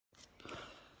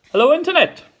Hello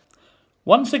Internet!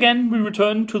 Once again we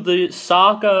return to the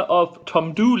saga of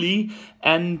Tom Dooley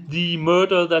and the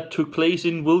murder that took place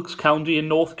in Wilkes County in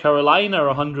North Carolina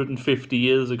 150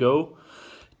 years ago.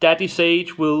 Daddy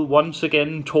Sage will once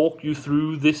again talk you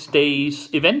through this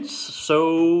day's events,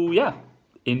 so yeah,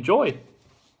 enjoy!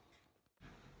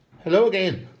 Hello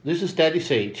again, this is Daddy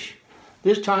Sage.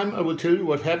 This time I will tell you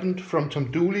what happened from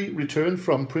Tom Dooley returned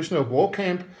from prisoner of war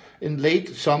camp in late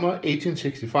summer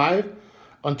 1865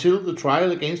 until the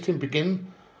trial against him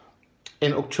began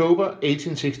in October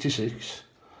 1866.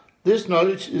 This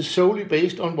knowledge is solely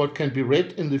based on what can be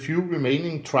read in the few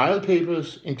remaining trial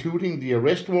papers, including the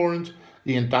arrest warrant,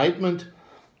 the indictment,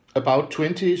 about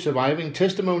 20 surviving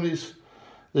testimonies,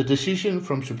 the decision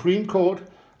from Supreme Court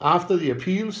after the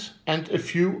appeals, and a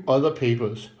few other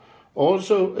papers.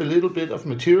 Also a little bit of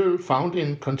material found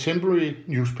in contemporary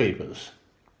newspapers.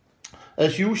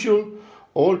 As usual,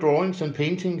 all drawings and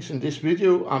paintings in this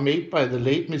video are made by the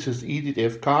late Mrs. Edith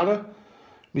F. Carter.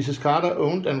 Mrs. Carter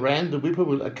owned and ran the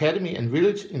Whippoorwill Academy and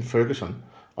Village in Ferguson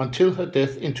until her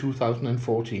death in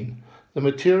 2014. The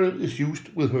material is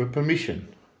used with her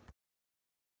permission.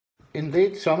 In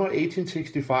late summer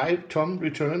 1865, Tom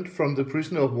returned from the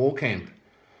prisoner of war camp.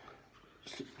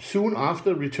 Soon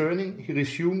after returning, he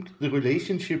resumed the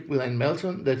relationship with Ann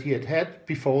Melton that he had had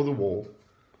before the war.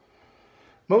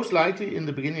 Most likely in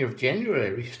the beginning of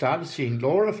January, he started seeing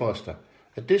Laura Foster,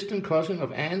 a distant cousin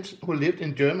of Ann's who lived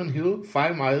in German Hill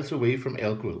 5 miles away from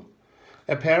Elkville.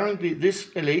 Apparently,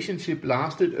 this relationship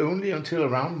lasted only until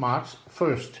around March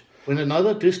 1st, when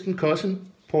another distant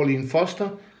cousin, Pauline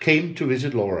Foster, came to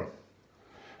visit Laura.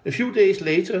 A few days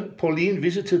later, Pauline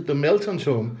visited the Meltons'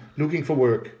 home looking for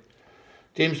work.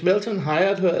 James Melton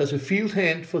hired her as a field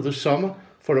hand for the summer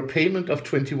for a payment of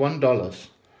 $21.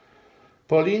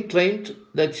 Pauline claimed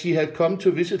that she had come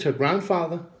to visit her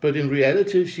grandfather, but in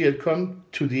reality she had come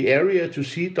to the area to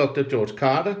see Dr. George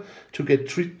Carter to get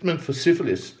treatment for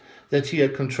syphilis that she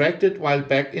had contracted while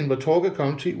back in Watauga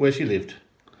County where she lived.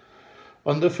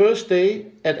 On the first day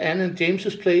at Ann and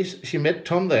James's place, she met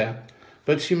Tom there,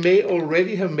 but she may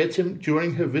already have met him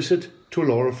during her visit to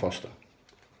Laura Foster.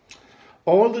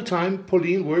 All the time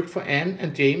Pauline worked for Ann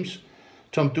and James,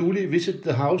 Tom Dooley visited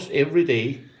the house every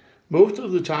day. Most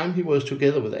of the time he was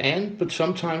together with Ann, but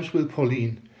sometimes with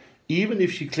Pauline. Even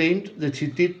if she claimed that she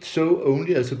did so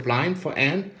only as a blind for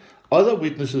Ann, other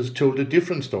witnesses told a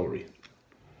different story.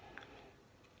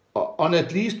 On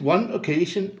at least one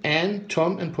occasion, Ann,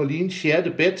 Tom and Pauline shared a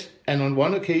bed, and on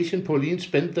one occasion Pauline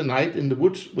spent the night in the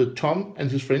woods with Tom and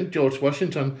his friend George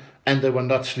Washington, and they were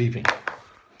not sleeping.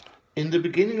 In the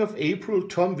beginning of April,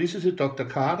 Tom visited Dr.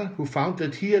 Carter, who found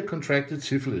that he had contracted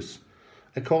syphilis.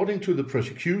 According to the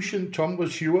prosecution, Tom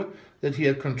was sure that he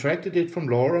had contracted it from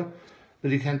Laura,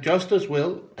 but it can just as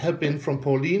well have been from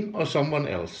Pauline or someone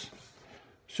else.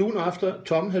 Soon after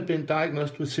Tom had been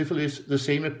diagnosed with syphilis, the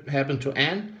same happened to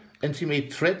Ann, and she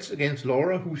made threats against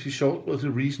Laura, who she thought was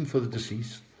the reason for the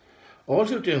disease.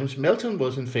 Also, James Melton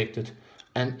was infected,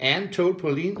 and Ann told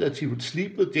Pauline that she would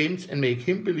sleep with James and make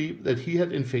him believe that he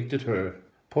had infected her.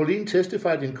 Pauline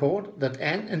testified in court that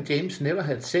Ann and James never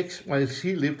had sex while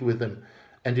she lived with them,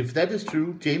 and if that is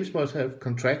true, James must have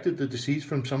contracted the disease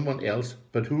from someone else.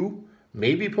 But who?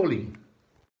 Maybe Pauline.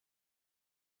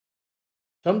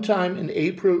 Sometime in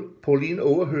April, Pauline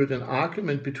overheard an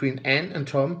argument between Ann and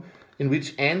Tom in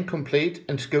which Ann complained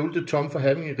and scolded Tom for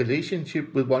having a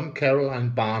relationship with one Caroline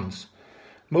Barnes.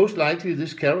 Most likely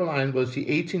this Caroline was the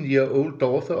 18-year-old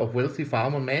daughter of wealthy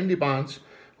farmer Manly Barnes,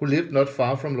 who lived not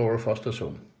far from Laura Foster's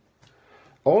home.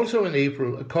 Also in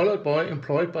April, a colored boy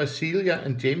employed by Celia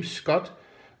and James Scott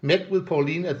met with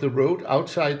Pauline at the road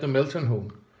outside the Melton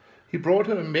home. He brought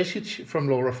her a message from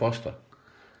Laura Foster.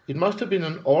 It must have been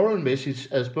an oral message,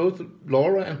 as both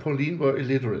Laura and Pauline were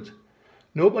illiterate.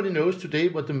 Nobody knows today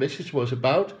what the message was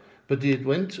about, but the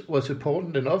event was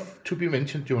important enough to be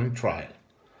mentioned during trial.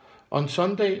 On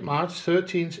Sunday, March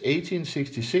 13,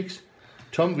 1866,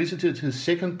 Tom visited his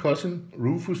second cousin,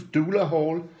 Rufus Dooley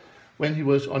Hall, when he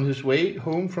was on his way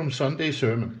home from Sunday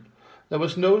sermon. There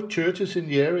was no churches in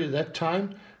the area at that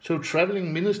time, so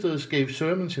traveling ministers gave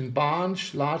sermons in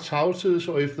barns, large houses,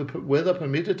 or if the weather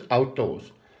permitted,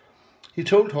 outdoors. He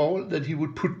told Hall that he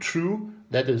would put through,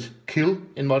 that is, kill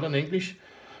in modern English,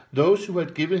 those who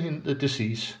had given him the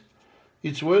disease.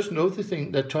 It's worth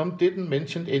noticing that Tom didn't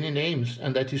mention any names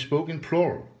and that he spoke in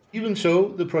plural. Even so,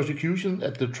 the prosecution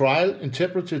at the trial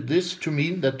interpreted this to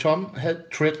mean that Tom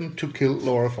had threatened to kill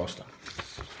Laura Foster.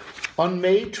 On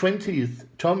May 20th,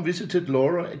 Tom visited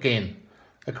Laura again.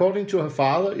 According to her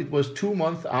father, it was 2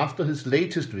 months after his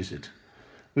latest visit.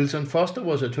 Wilson Foster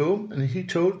was at home, and he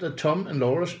told that Tom and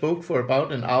Laura spoke for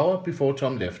about an hour before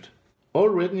Tom left.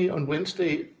 Already on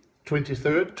Wednesday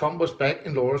 23rd, Tom was back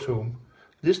in Laura's home.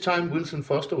 This time Wilson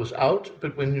Foster was out,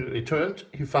 but when he returned,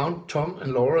 he found Tom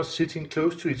and Laura sitting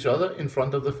close to each other in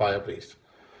front of the fireplace.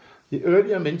 The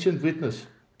earlier mentioned witness,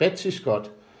 Betsy Scott,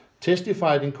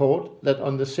 testified in court that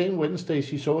on the same Wednesday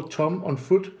she saw Tom on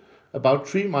foot about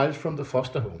 3 miles from the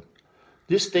Foster home.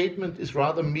 This statement is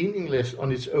rather meaningless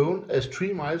on its own, as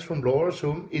 3 miles from Laura's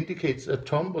home indicates that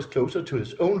Tom was closer to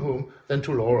his own home than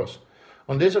to Laura's,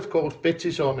 unless of course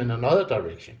Betsy saw him in another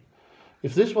direction.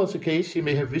 If this was the case, he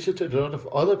may have visited a lot of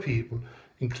other people,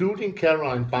 including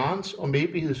Caroline Barnes or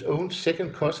maybe his own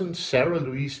second cousin Sarah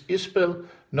Louise Isbell,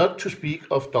 not to speak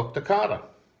of Dr. Carter.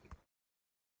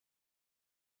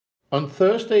 On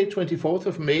Thursday, 24th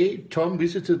of May, Tom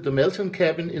visited the Melton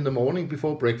cabin in the morning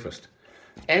before breakfast.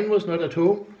 Anne was not at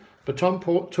home, but Tom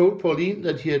told Pauline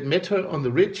that he had met her on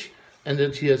the ridge and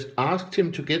that he had asked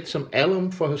him to get some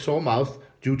alum for her sore mouth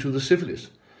due to the syphilis.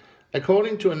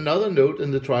 According to another note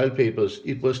in the trial papers,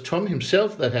 it was Tom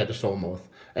himself that had a sore mouth,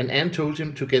 and Anne told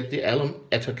him to get the alum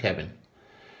at her cabin.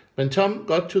 When Tom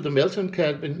got to the Melton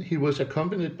cabin, he was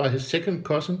accompanied by his second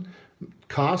cousin,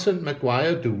 Carson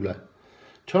Maguire Dooley.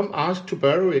 Tom asked to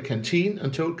borrow a canteen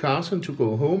and told Carson to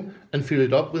go home and fill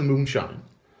it up with moonshine.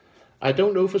 I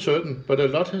don't know for certain, but a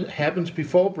lot happens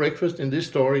before breakfast in this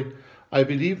story. I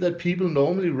believe that people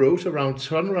normally rose around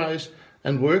sunrise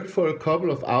and worked for a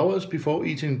couple of hours before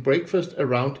eating breakfast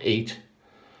around 8.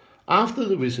 After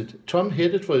the visit, Tom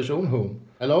headed for his own home.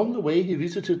 Along the way, he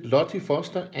visited Lottie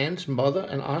Foster, Anne's mother,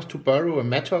 and asked to borrow a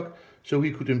mattock so he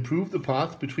could improve the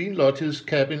path between Lottie's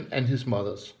cabin and his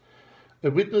mother's. A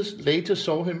witness later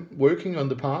saw him working on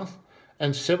the path,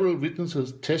 and several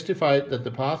witnesses testified that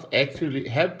the path actually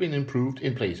had been improved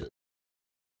in places.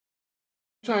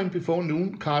 Sometime before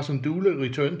noon, Carson Dooley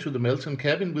returned to the Melton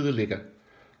cabin with a liquor.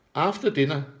 After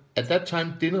dinner, at that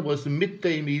time dinner was the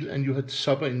midday meal and you had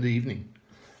supper in the evening.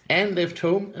 Anne left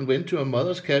home and went to her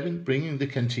mother's cabin bringing the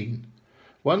canteen.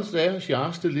 Once there, she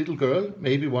asked the little girl,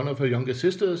 maybe one of her younger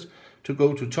sisters, to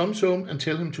go to Tom's home and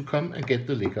tell him to come and get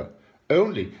the liquor.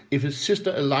 Only, if his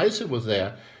sister Eliza was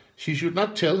there, she should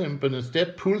not tell him, but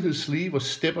instead pull his sleeve or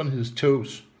step on his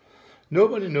toes.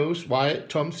 Nobody knows why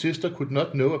Tom's sister could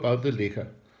not know about the liquor.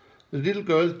 The little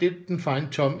girl didn't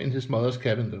find Tom in his mother's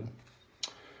cabin though.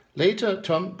 Later,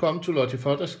 Tom came to Lottie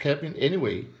Foster's cabin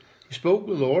anyway. He spoke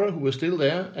with Laura, who was still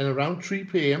there, and around 3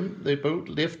 p.m. they both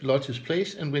left Lottie's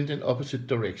place and went in opposite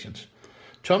directions.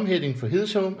 Tom heading for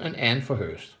his home and Anne for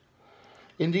hers.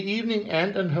 In the evening,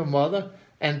 Anne and her mother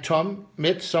and Tom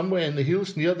met somewhere in the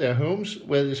hills near their homes,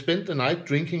 where they spent the night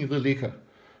drinking the liquor.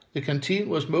 The canteen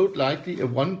was most likely a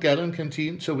 1-gallon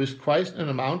canteen, so with quite an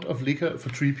amount of liquor for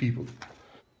 3 people.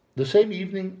 The same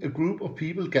evening, a group of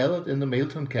people gathered in the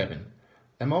Melton cabin.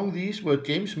 Among these were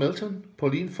James Melton,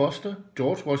 Pauline Foster,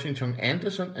 George Washington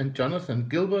Anderson, and Jonathan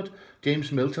Gilbert,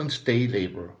 James Melton's day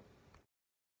laborer.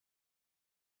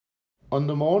 On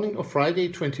the morning of Friday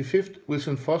 25th,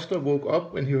 Wilson Foster woke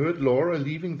up when he heard Laura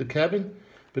leaving the cabin,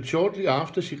 but shortly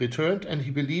after she returned and he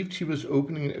believed she was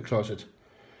opening a closet.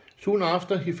 Soon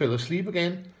after he fell asleep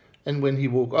again, and when he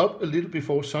woke up a little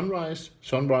before sunrise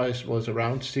was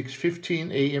around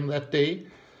 6:15 a.m. that day,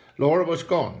 Laura was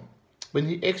gone. When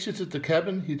he exited the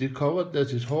cabin, he discovered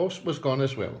that his horse was gone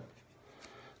as well.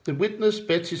 The witness,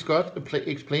 Betsy Scott,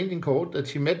 explained in court that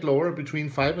she met Laura between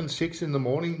 5 and 6 in the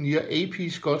morning near A.P.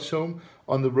 Scott's home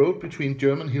on the road between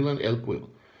German Hill and Elkville.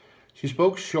 She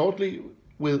spoke shortly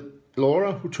with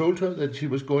Laura, who told her that she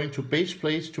was going to Bates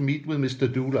Place to meet with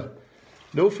Mr. Dooley.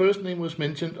 No first name was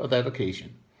mentioned on that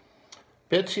occasion.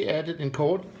 Betsy added in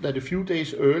court that a few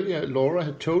days earlier, Laura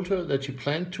had told her that she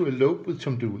planned to elope with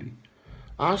Tom Dooley.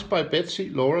 Asked by Betsy,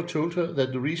 Laura told her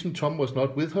that the reason Tom was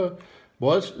not with her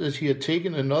was that he had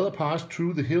taken another path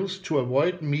through the hills to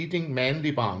avoid meeting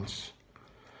Manly Barnes.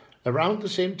 Around the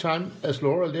same time as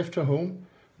Laura left her home,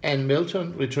 Anne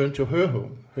Melton returned to her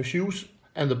home. Her shoes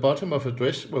and the bottom of her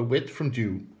dress were wet from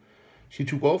dew. She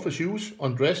took off her shoes,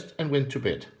 undressed, and went to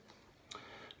bed.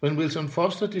 When Wilson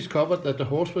Foster discovered that the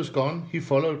horse was gone, he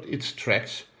followed its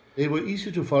tracks. They were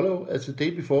easy to follow, as the day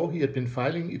before he had been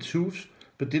filing its hooves,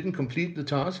 but didn't complete the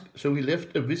task, so he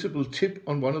left a visible tip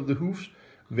on one of the hooves,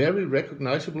 very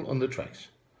recognizable on the tracks.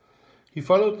 He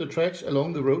followed the tracks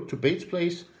along the road to Bates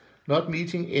Place, not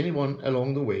meeting anyone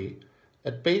along the way.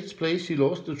 At Bates Place he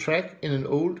lost the track in an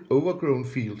old, overgrown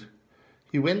field.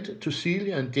 He went to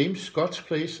Celia and James Scott's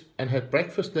place and had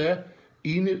breakfast there,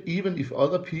 even if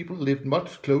other people lived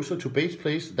much closer to Bates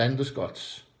Place than the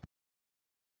Scotts.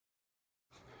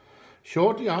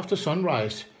 Shortly after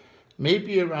sunrise,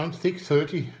 Maybe around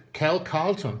 6:30, Cal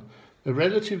Carlton, a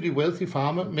relatively wealthy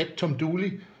farmer, met Tom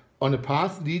Dooley on a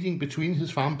path leading between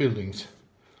his farm buildings.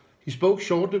 He spoke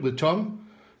shortly with Tom,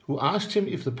 who asked him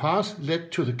if the path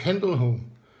led to the Kendall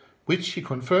home, which he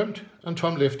confirmed, and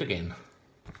Tom left again.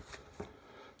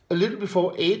 A little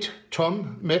before 8,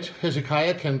 Tom met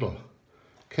Hezekiah Kendall.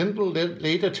 Kendall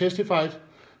later testified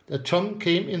that Tom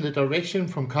came in the direction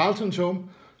from Carlton's home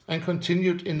and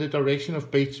continued in the direction of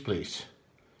Bates' place.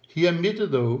 He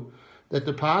admitted, though, that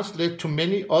the path led to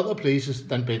many other places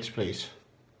than Bates' place.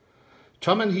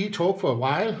 Tom and he talked for a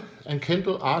while, and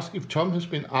Kendall asked if Tom has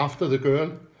been after the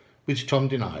girl, which Tom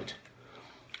denied.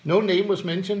 No name was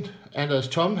mentioned, and as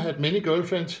Tom had many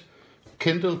girlfriends,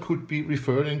 Kendall could be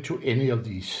referring to any of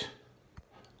these.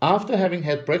 After having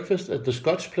had breakfast at the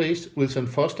Scott's place, Wilson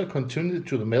Foster continued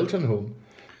to the Melton home,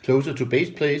 closer to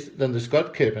Bates' place than the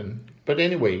Scott cabin. But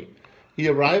anyway, he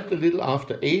arrived a little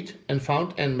after 8 and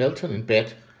found Ann Melton in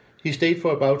bed. He stayed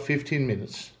for about 15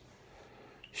 minutes.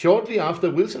 Shortly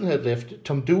after Wilson had left,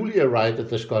 Tom Dooley arrived at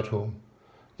the Scott home.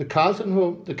 The Carlton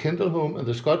home, the Kendall home, and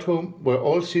the Scott home were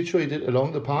all situated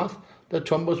along the path that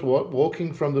Tom was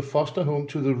walking from the Foster home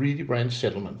to the Reedy Branch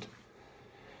settlement.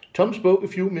 Tom spoke a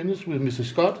few minutes with Mrs.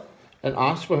 Scott and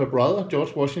asked for her brother,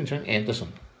 George Washington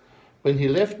Anderson. When he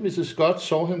left, Mrs. Scott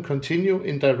saw him continue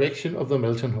in direction of the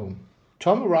Melton home.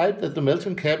 Tom arrived at the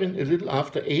Melton cabin a little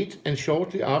after 8 and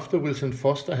shortly after Wilson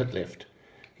Foster had left.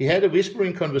 He had a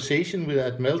whispering conversation with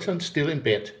Aunt Melton, still in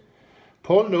bed.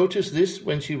 Paul noticed this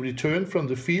when she returned from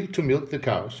the field to milk the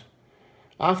cows.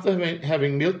 After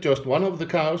having milked just one of the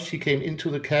cows, she came into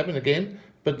the cabin again,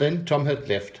 but then Tom had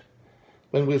left.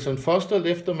 When Wilson Foster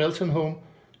left the Melton home,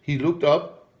 he looked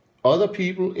up other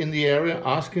people in the area,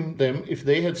 asking them if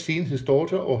they had seen his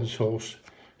daughter or his horse.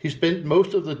 He spent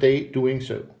most of the day doing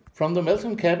so. From the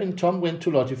Melton cabin, Tom went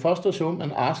to Lottie Foster's home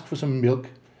and asked for some milk.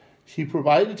 She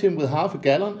provided him with half a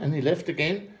gallon, and he left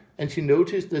again, and she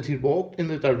noticed that he walked in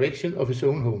the direction of his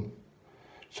own home.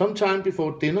 Sometime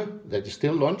before dinner, that is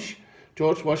still lunch,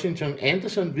 George Washington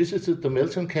Anderson visited the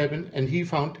Melton cabin, and he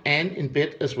found Anne in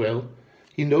bed as well.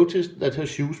 He noticed that her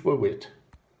shoes were wet.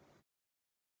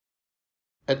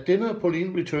 At dinner,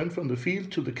 Pauline returned from the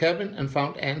field to the cabin and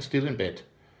found Anne still in bed.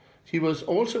 She was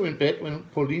also in bed when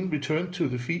Pauline returned to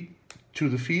the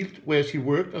field where she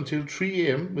worked until 3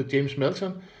 a.m. with James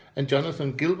Melton and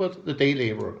Jonathan Gilbert, the day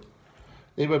laborer.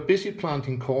 They were busy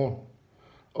planting corn.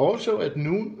 Also at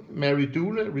noon, Mary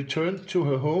Dooley returned to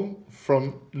her home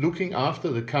from looking after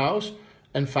the cows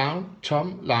and found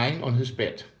Tom lying on his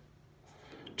bed.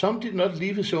 Tom did not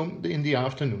leave his home in the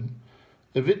afternoon.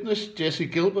 A witness, Jesse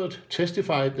Gilbert,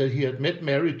 testified that he had met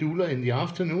Mary Dooley in the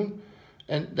afternoon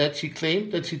and that she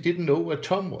claimed that she didn't know where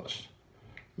Tom was.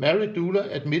 Mary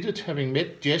Dooley admitted having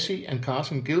met Jesse and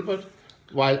Carson Gilbert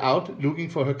while out looking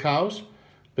for her cows,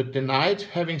 but denied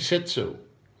having said so.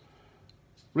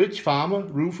 Rich farmer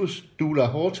Rufus Dooley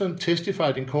Horton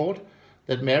testified in court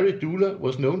that Mary Dooley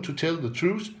was known to tell the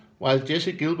truth, while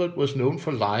Jesse Gilbert was known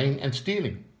for lying and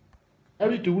stealing.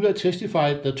 Mary Dooley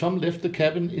testified that Tom left the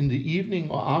cabin in the evening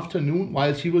or afternoon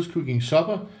while she was cooking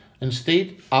supper and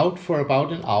stayed out for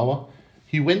about an hour.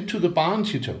 He went to the barn,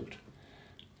 she told.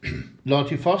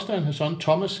 Lottie Foster and her son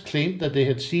Thomas claimed that they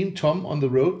had seen Tom on the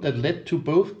road that led to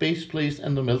both Bates' place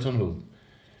and the Melton home.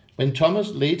 When Thomas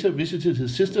later visited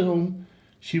his sister's home,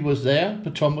 she was there,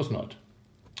 but Tom was not.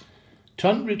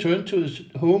 Tom returned to his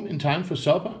home in time for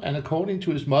supper, and according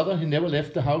to his mother, he never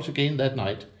left the house again that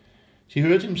night. She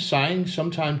heard him sighing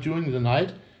sometime during the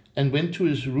night and went to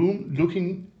his room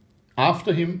looking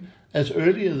after him, as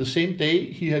earlier the same day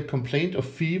he had complained of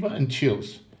fever and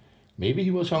chills. Maybe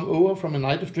he was hungover from a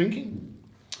night of drinking.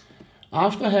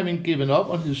 After having given up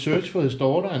on his search for his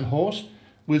daughter and horse,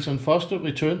 Wilson Foster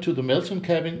returned to the Melton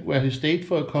cabin, where he stayed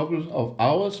for a couple of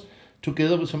hours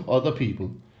together with some other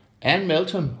people. Anne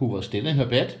Melton, who was still in her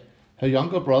bed, her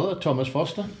younger brother Thomas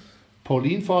Foster,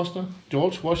 Pauline Foster,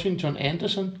 George Washington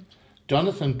Anderson,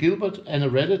 Jonathan Gilbert, and a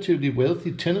relatively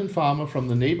wealthy tenant farmer from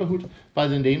the neighborhood by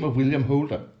the name of William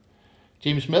Holder.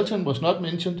 James Melton was not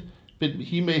mentioned, but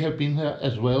he may have been here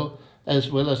as well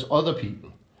as other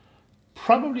people.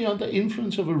 Probably under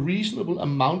influence of a reasonable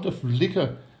amount of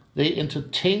liquor, they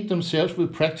entertained themselves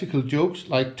with practical jokes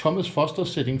like Thomas Foster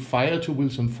setting fire to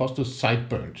Wilson Foster's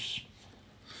sideburns.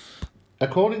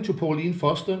 According to Pauline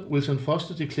Foster, Wilson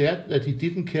Foster declared that he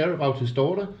didn't care about his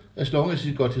daughter as long as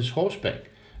he got his horse back,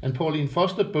 and Pauline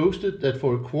Foster boasted that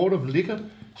for a quart of liquor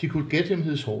she could get him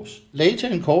his horse. Later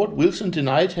in court, Wilson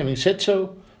denied having said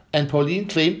so, and Pauline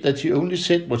claimed that she only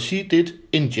said what she did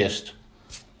in jest.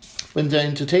 When the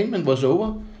entertainment was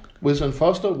over, Wilson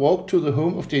Foster walked to the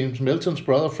home of James Melton's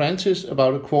brother Francis,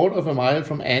 about a quarter of a mile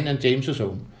from Anne and James's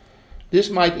home. This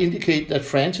might indicate that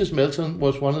Francis Melton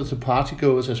was one of the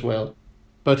partygoers as well,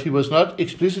 but he was not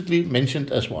explicitly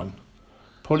mentioned as one.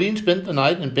 Pauline spent the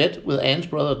night in bed with Anne's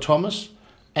brother Thomas,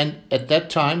 and at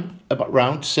that time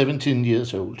around 17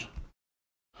 years old.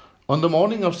 On the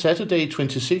morning of Saturday,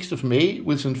 26th of May,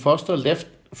 Wilson Foster left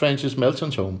Francis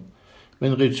Melton's home.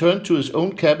 When he returned to his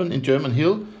own cabin in German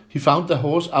Hill, he found the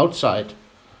horse outside.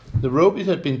 The rope it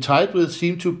had been tied with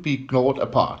seemed to be gnawed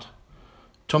apart.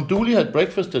 Tom Dooley had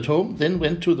breakfast at home, then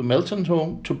went to the Melton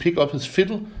home to pick up his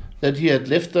fiddle that he had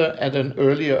left there at an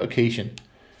earlier occasion.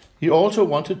 He also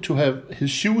wanted to have his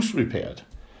shoes repaired.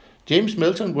 James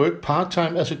Melton worked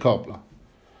part-time as a cobbler.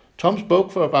 Tom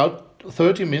spoke for about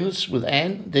 30 minutes with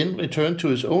Anne, then returned to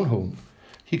his own home.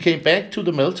 He came back to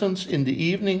the Meltons in the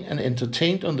evening and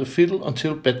entertained on the fiddle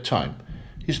until bedtime.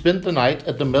 He spent the night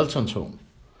at the Meltons' home.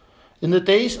 In the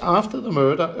days after the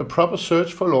murder, a proper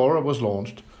search for Laura was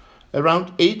launched.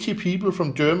 Around 80 people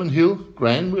from German Hill,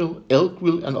 Granville,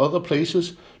 Elkville and other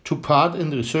places took part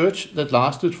in the search that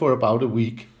lasted for about a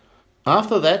week.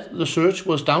 After that, the search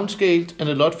was downscaled and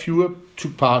a lot fewer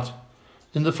took part.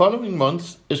 In the following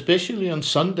months, especially on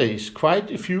Sundays,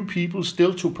 quite a few people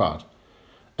still took part.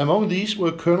 Among these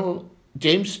were Colonel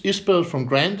James Isbell from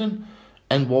Grandon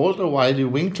and Walter Wiley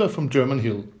Winkler from German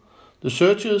Hill. The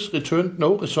searches returned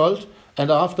no result,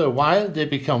 and after a while they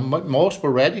became more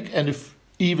sporadic and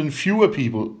even fewer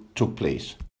people took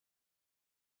place.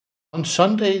 On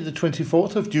Sunday, the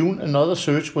 24th of June, another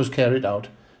search was carried out.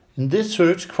 In this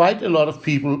search, quite a lot of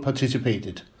people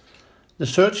participated. The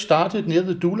search started near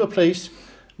the Dooley place,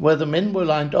 where the men were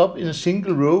lined up in a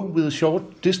single row with a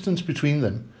short distance between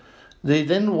them. They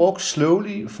then walked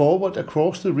slowly forward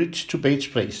across the ridge to Bates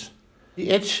Place. At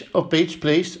the edge of Bates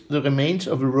Place, the remains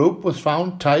of a rope was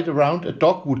found tied around a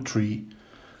dogwood tree.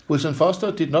 Wilson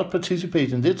Foster did not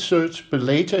participate in this search, but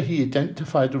later he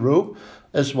identified the rope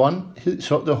as one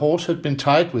the horse had been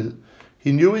tied with.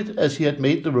 He knew it as he had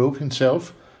made the rope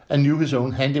himself and knew his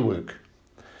own handiwork.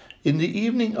 In the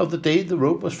evening of the day the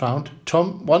rope was found,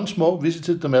 Tom once more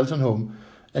visited the Melton home,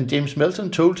 and James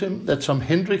Melton told him that some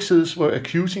Hendrickses were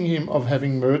accusing him of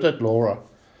having murdered Laura.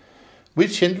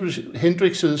 Which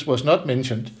Hendrickses was not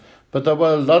mentioned, but there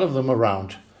were a lot of them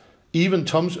around. Even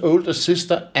Tom's older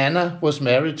sister Anna was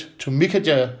married to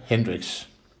Mikaja Hendricks.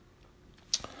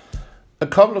 A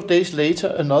couple of days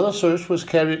later, another search was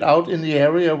carried out in the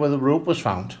area where the rope was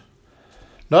found.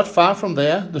 Not far from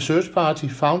there, the search party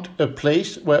found a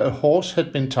place where a horse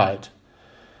had been tied.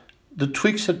 The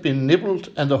twigs had been nibbled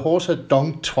and the horse had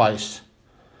dunged twice.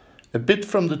 A bit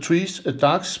from the trees, a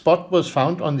dark spot was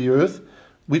found on the earth,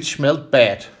 which smelled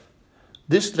bad.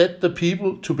 This led the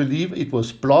people to believe it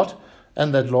was blood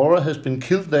and that Laura has been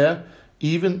killed there,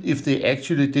 even if they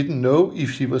actually didn't know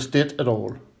if she was dead at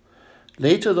all.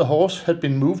 Later, the horse had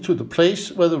been moved to the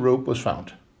place where the rope was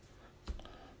found.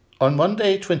 On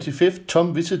Monday, 25th,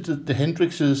 Tom visited the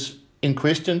Hendrickses in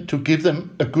question to give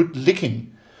them a good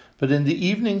licking, but in the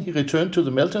evening he returned to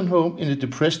the Melton home in a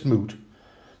depressed mood.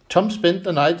 Tom spent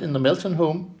the night in the Melton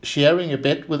home, sharing a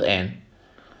bed with Anne.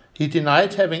 He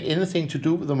denied having anything to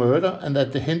do with the murder and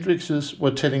that the Hendrickses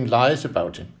were telling lies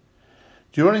about him.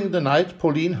 During the night,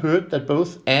 Pauline heard that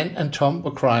both Anne and Tom were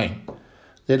crying.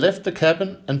 They left the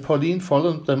cabin and Pauline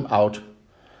followed them out.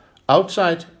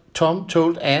 Outside, Tom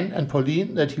told Anne and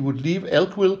Pauline that he would leave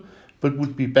Elkville but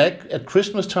would be back at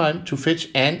Christmas time to fetch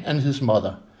Anne and his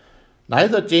mother.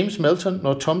 Neither James Melton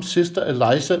nor Tom's sister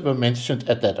Eliza were mentioned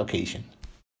at that occasion.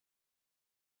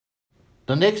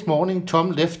 The next morning,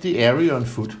 Tom left the area on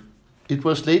foot. It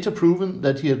was later proven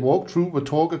that he had walked through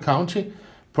Watauga County,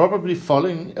 probably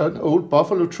following an old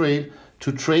buffalo trail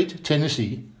to Trade,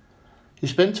 Tennessee. He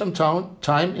spent some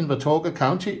time in Watauga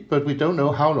County, but we don't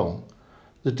know how long.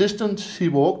 The distance he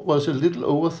walked was a little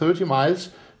over 30 miles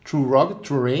through rugged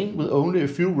terrain with only a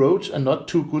few roads and not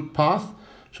too good paths,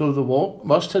 so the walk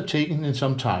must have taken him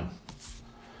some time.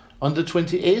 On the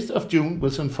 28th of June,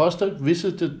 Wilson Foster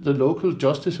visited the local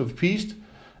Justice of Peace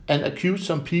and accused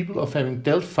some people of having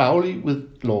dealt foully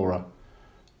with Laura.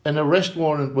 An arrest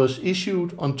warrant was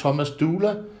issued on Thomas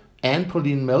Dooley, Anne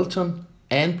Pauline Melton,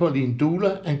 Anne Pauline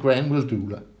Dooley and Granville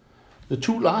Dooley. The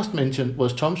two last mentioned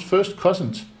was Tom's first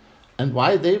cousins, and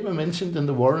why they were mentioned in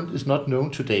the warrant is not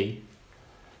known today.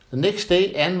 The next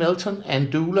day, Anne Melton, Anne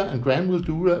Dooley and Granville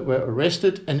Dooley were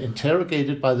arrested and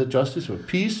interrogated by the Justice of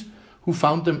Peace, who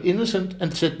found them innocent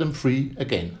and set them free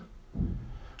again.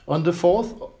 On the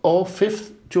 4th or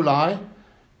 5th July,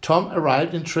 Tom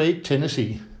arrived in Trade,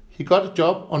 Tennessee. He got a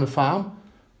job on a farm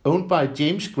owned by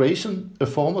James Grayson, a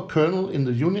former colonel in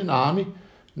the Union Army,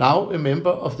 now a member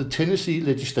of the Tennessee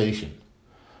legislation.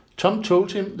 Tom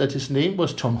told him that his name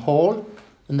was Tom Hall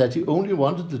and that he only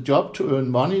wanted the job to earn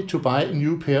money to buy a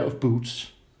new pair of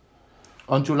boots.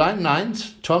 On July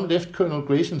 9th, Tom left Colonel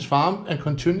Grayson's farm and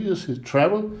continued his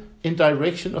travel in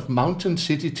direction of Mountain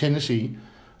City, Tennessee,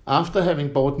 after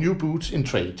having bought new boots in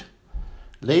trade.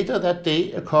 Later that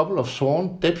day, a couple of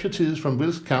sworn deputies from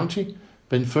Wilkes County,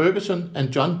 Ben Ferguson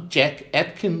and John Jack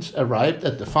Atkins, arrived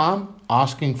at the farm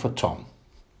asking for Tom.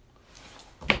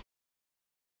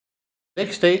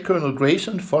 Next day, Colonel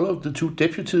Grayson followed the two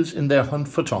deputies in their hunt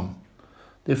for Tom.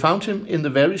 They found him in the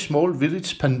very small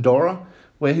village Pandora,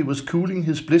 where he was cooling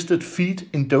his blistered feet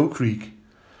in Doe Creek.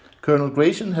 Colonel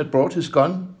Grayson had brought his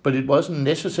gun, but it wasn't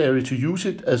necessary to use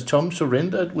it as Tom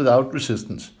surrendered without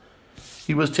resistance.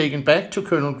 He was taken back to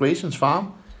Colonel Grayson's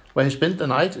farm, where he spent the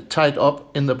night tied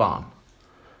up in the barn.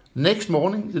 The next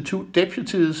morning, the two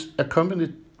deputies,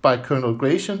 accompanied by Colonel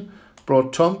Grayson,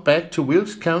 brought Tom back to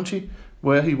Wilkes County,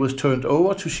 where he was turned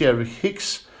over to Sheriff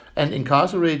Hicks and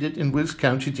incarcerated in Wilkes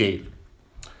County Jail.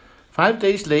 5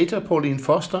 days later, Pauline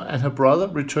Foster and her brother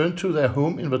returned to their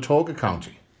home in Watauga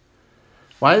County.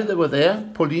 While they were there,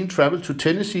 Pauline traveled to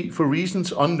Tennessee for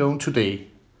reasons unknown today.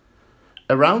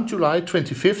 Around July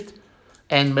 25th,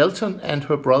 Ann Melton and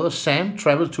her brother Sam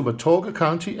traveled to Watauga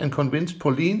County and convinced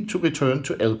Pauline to return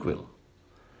to Elkville.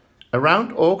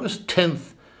 Around August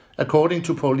 10th, according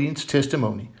to Pauline's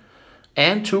testimony,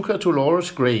 Anne took her to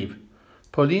Laura's grave.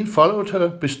 Pauline followed her,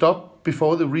 but stopped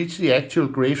before they reached the actual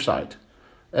gravesite.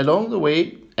 Along the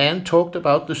way, Anne talked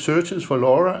about the searches for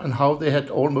Laura and how they had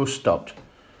almost stopped.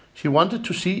 She wanted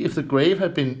to see if the grave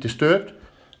had been disturbed,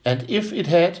 and if it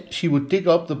had, she would dig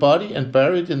up the body and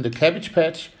bury it in the cabbage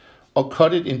patch, or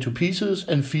cut it into pieces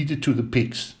and feed it to the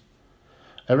pigs.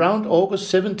 Around August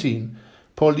 17,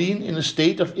 Pauline, in a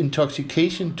state of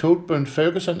intoxication, told Ben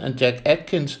Ferguson and Jack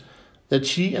Atkins that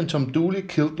she and Tom Dooley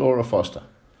killed Laura Foster.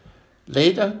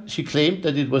 Later, she claimed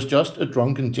that it was just a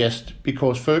drunken jest,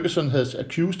 because Ferguson has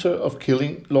accused her of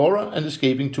killing Laura and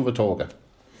escaping to Watauga.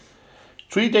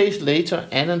 3 days later,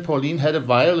 Anne and Pauline had a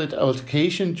violent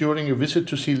altercation during a visit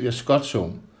to Celia Scott's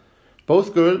home.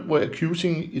 Both girls were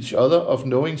accusing each other of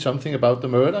knowing something about the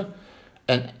murder,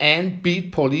 and Anne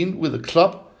beat Pauline with a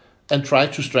club and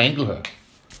tried to strangle her.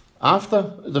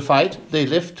 After the fight, they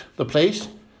left the place,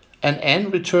 and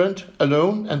Anne returned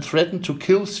alone and threatened to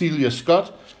kill Celia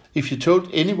Scott if she told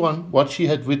anyone what she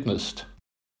had witnessed.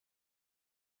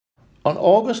 On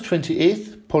August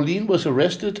 28th, Pauline was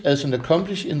arrested as an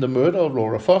accomplice in the murder of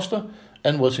Laura Foster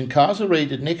and was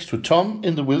incarcerated next to Tom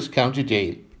in the Wilkes County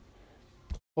Jail.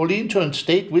 Pauline turned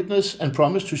state witness and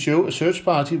promised to show a search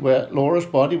party where Laura's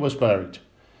body was buried.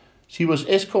 She was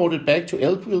escorted back to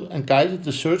Elkville and guided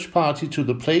the search party to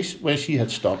the place where she had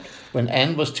stopped when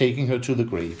Anne was taking her to the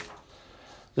grave.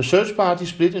 The search party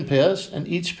split in pairs, and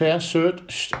each pair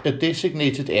searched a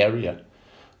designated area.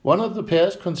 One of the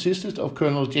pairs consisted of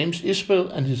Colonel James Isbell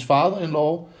and his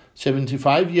father-in-law,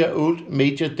 75-year-old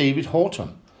Major David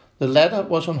Horton. The latter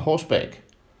was on horseback.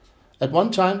 At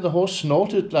one time, the horse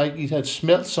snorted like it had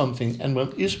smelled something, and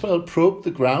when Isbell probed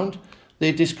the ground,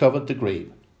 they discovered the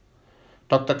grave.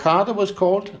 Dr. Carter was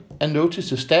called and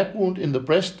noticed a stab wound in the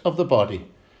breast of the body.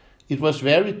 It was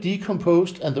very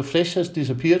decomposed and the flesh has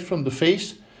disappeared from the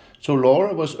face, so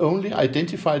Laura was only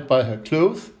identified by her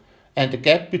clothes and a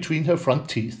gap between her front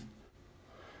teeth.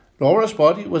 Laura's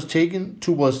body was taken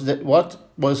to what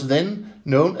was then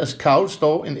known as Cowles'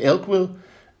 store in Elkville,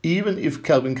 even if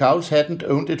Calvin Cowles hadn't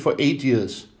owned it for 8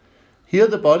 years. Here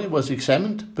the body was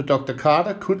examined, but Dr.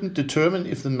 Carter couldn't determine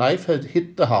if the knife had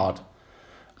hit the heart.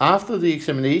 After the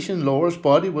examination, Laura's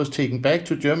body was taken back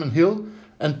to German Hill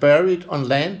and buried on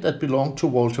land that belonged to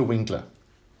Walter Winkler.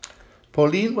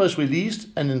 Pauline was released,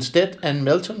 and instead Ann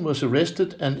Melton was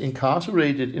arrested and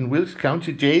incarcerated in Wilkes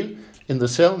County Jail in the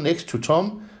cell next to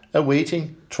Tom,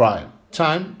 awaiting trial.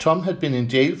 Tom had been in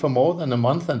jail for more than a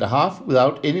month and a half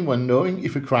without anyone knowing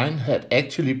if a crime had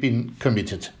actually been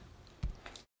committed.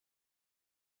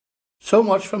 So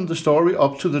much from the story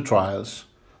up to the trials.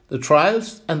 The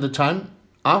trials and the time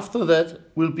after that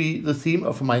will be the theme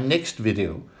of my next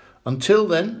video. Until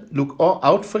then, look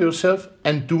out for yourself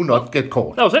and do not get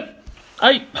caught. That was it.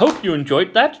 I hope you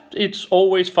enjoyed that. It's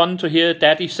always fun to hear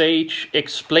Daddy Sage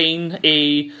explain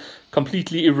a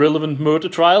completely irrelevant murder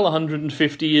trial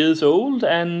 150 years old,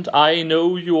 and I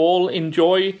know you all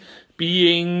enjoy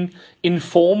being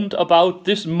informed about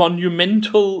this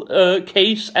monumental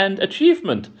case and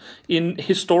achievement in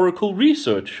historical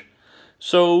research.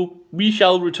 So we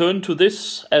shall return to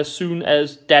this as soon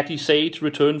as Daddy Sage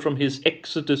returns from his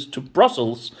exodus to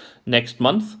Brussels next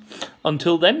month.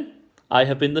 Until then, I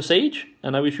have been the Sage,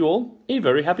 and I wish you all a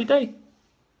very happy day.